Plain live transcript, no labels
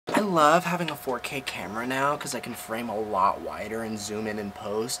love having a 4K camera now because I can frame a lot wider and zoom in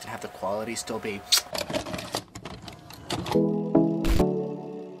post and have the quality still be...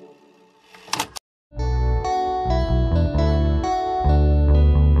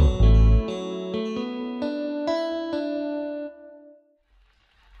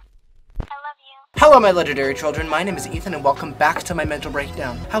 Hello my legendary children, my name is Ethan and welcome back to my mental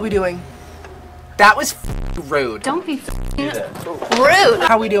breakdown. How we doing? That was rude. Don't be rude.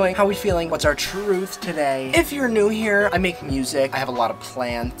 How we doing? How we feeling? What's our truth today? If you're new here, I make music. I have a lot of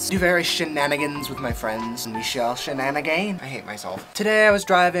plans. Do various shenanigans with my friends, and we shall shenanigan. I hate myself. Today I was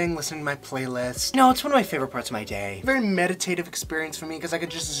driving, listening to my playlist. You know, it's one of my favorite parts of my day. Very meditative experience for me because I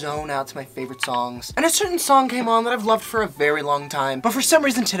could just zone out to my favorite songs. And a certain song came on that I've loved for a very long time, but for some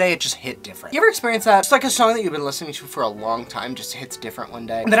reason today it just hit different. You ever experience that? It's like a song that you've been listening to for a long time just hits different one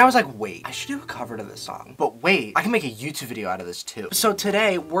day. And then I was like, wait, I should do a cover to this song. But wait, I can make a YouTube video out of this too. So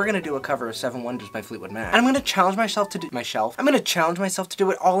today we're gonna do a cover of Seven Wonders by Fleetwood Mac. And I'm gonna challenge myself to do I'm gonna challenge myself to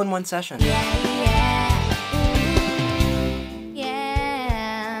do it all in one session. So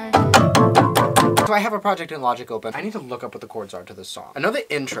I have a project in Logic open. I need to look up what the chords are to this song. I know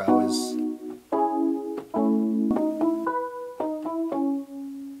the intro is...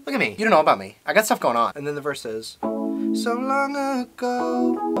 Look at me. You don't know about me. I got stuff going on. And then the verse is... So long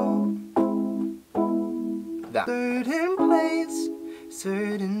ago... That. Certain place,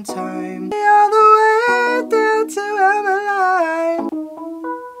 certain time, all the way down to Emmeline.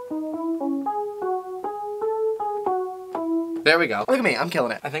 There we go. Look at me, I'm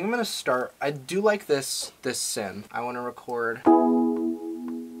killing it. I think I'm gonna start. I do like this synth. I want to record.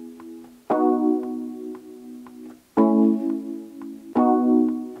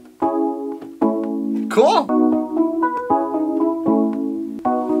 Cool.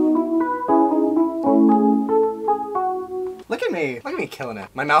 Look at me killing it.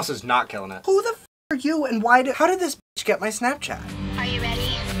 My mouse is not killing it. Who the f are you and how did this bitch get my Snapchat? Are you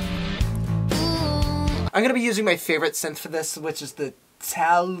ready? I'm gonna be using my favorite synth for this, which is the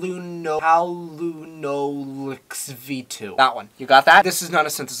Talunolix V2. That one. You got that? This is not a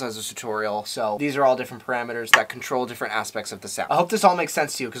synthesizer tutorial, so these are all different parameters that control different aspects of the sound. I hope this all makes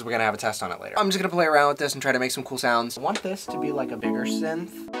sense to you because we're gonna have a test on it later. I'm just gonna play around with this and try to make some cool sounds. I want this to be like a bigger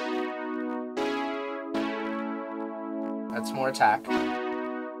synth. That's more attack.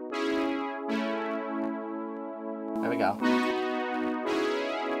 There we go.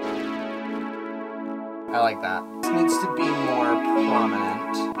 I like that. This needs to be more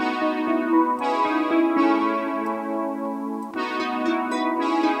prominent.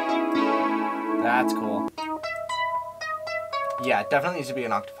 That's cool. Yeah, it definitely needs to be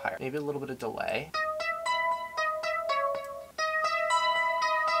an octave higher. Maybe a little bit of delay.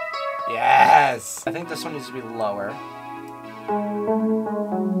 Yes! I think this one needs to be lower.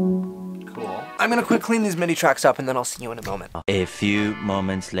 Cool. I'm gonna quick clean these MIDI tracks up and then I'll see you in a moment. A few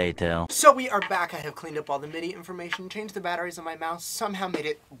moments later. So we are back. I have cleaned up all the MIDI information, changed the batteries on my mouse, somehow made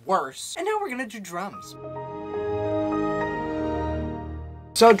it worse. And now we're gonna do drums.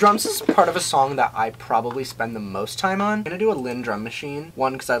 So drums is part of a song that I probably spend the most time on. I'm gonna do a Linn drum machine.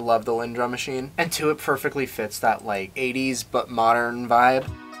 One, because I love the Linn drum machine. And two, it perfectly fits that like 80s but modern vibe.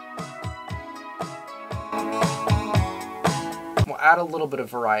 Add a little bit of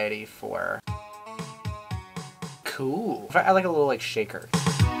variety for... Cool. I like a little like shaker.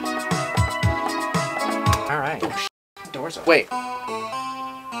 Alright. Oh, doors open. Wait.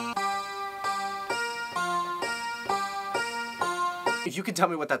 If you can tell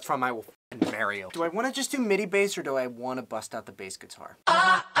me what that's from, I will marry you. Do I want to just do MIDI bass or do I want to bust out the bass guitar?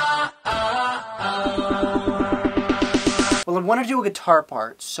 Well, I want to do a guitar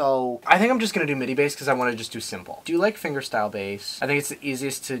part, so I think I'm just going to do MIDI bass because I want to just do simple. Do you like fingerstyle bass? I think it's the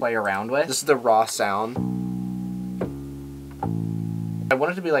easiest to play around with. This is the raw sound. I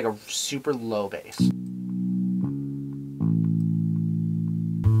want it to be like a super low bass.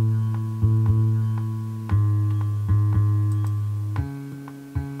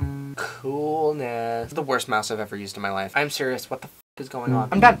 Coolness. The worst mouse I've ever used in my life. I'm serious. What the f is going on?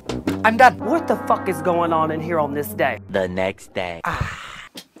 I'm done. I'm done. What the fuck is going on in here on this day? The next day.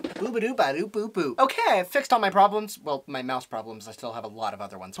 Boo-ba-doo-ba-doo-boo-boo. Okay, I've fixed all my problems. Well, my mouse problems. I still have a lot of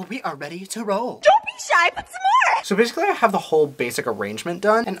other ones. But we are ready to roll. Don't be shy, put some more! So basically I have the whole basic arrangement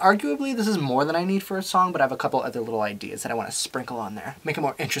done. And arguably this is more than I need for a song, but I have a couple other little ideas that I want to sprinkle on there. Make it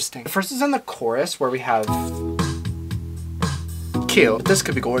more interesting. The first is in the chorus where we have... Cute. This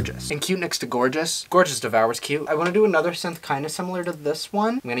could be gorgeous. And cute next to gorgeous. Gorgeous devours cute. I want to do another synth kind of similar to this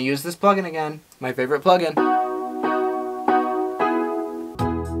one. I'm going to use this plugin again. My favorite plugin.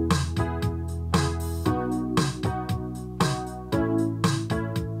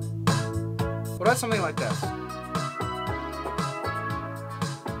 What about something like this?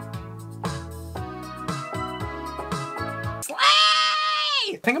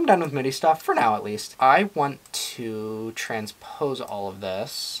 I think I'm done with MIDI stuff, for now at least. I want to transpose all of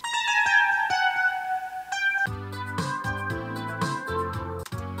this.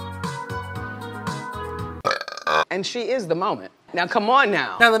 And she is the moment. Now come on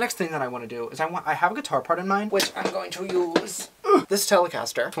now. Now the next thing that I want to do is I have a guitar part in mind, which I'm going to use this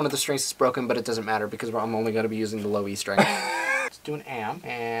Telecaster. One of the strings is broken, but it doesn't matter because I'm only going to be using the low E string. Let's do an amp,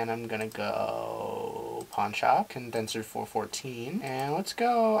 and I'm gonna go pawn shop, condenser 414, and let's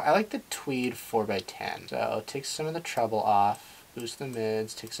go, I like the tweed 4x10. So take some of the treble off, boost the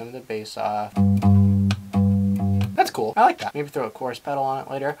mids, take some of the bass off. That's cool. I like that. Maybe throw a chorus pedal on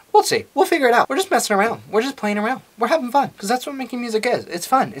it later. We'll see. We'll figure it out. We're just messing around. We're just playing around. We're having fun. Because that's what making music is. It's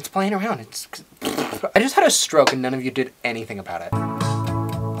fun. It's playing around. I just had a stroke and none of you did anything about it.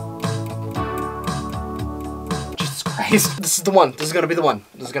 Jesus Christ. This is the one. This is going to be the one.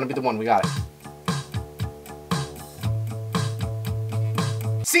 This is going to be the one. We got it.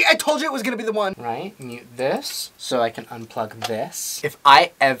 See, I told you it was gonna be the one. Right, mute this so I can unplug this. If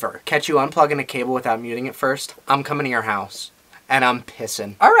I ever catch you unplugging a cable without muting it first, I'm coming to your house and I'm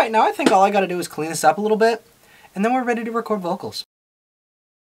pissing. All right, now I think all I gotta do is clean this up a little bit and then we're ready to record vocals.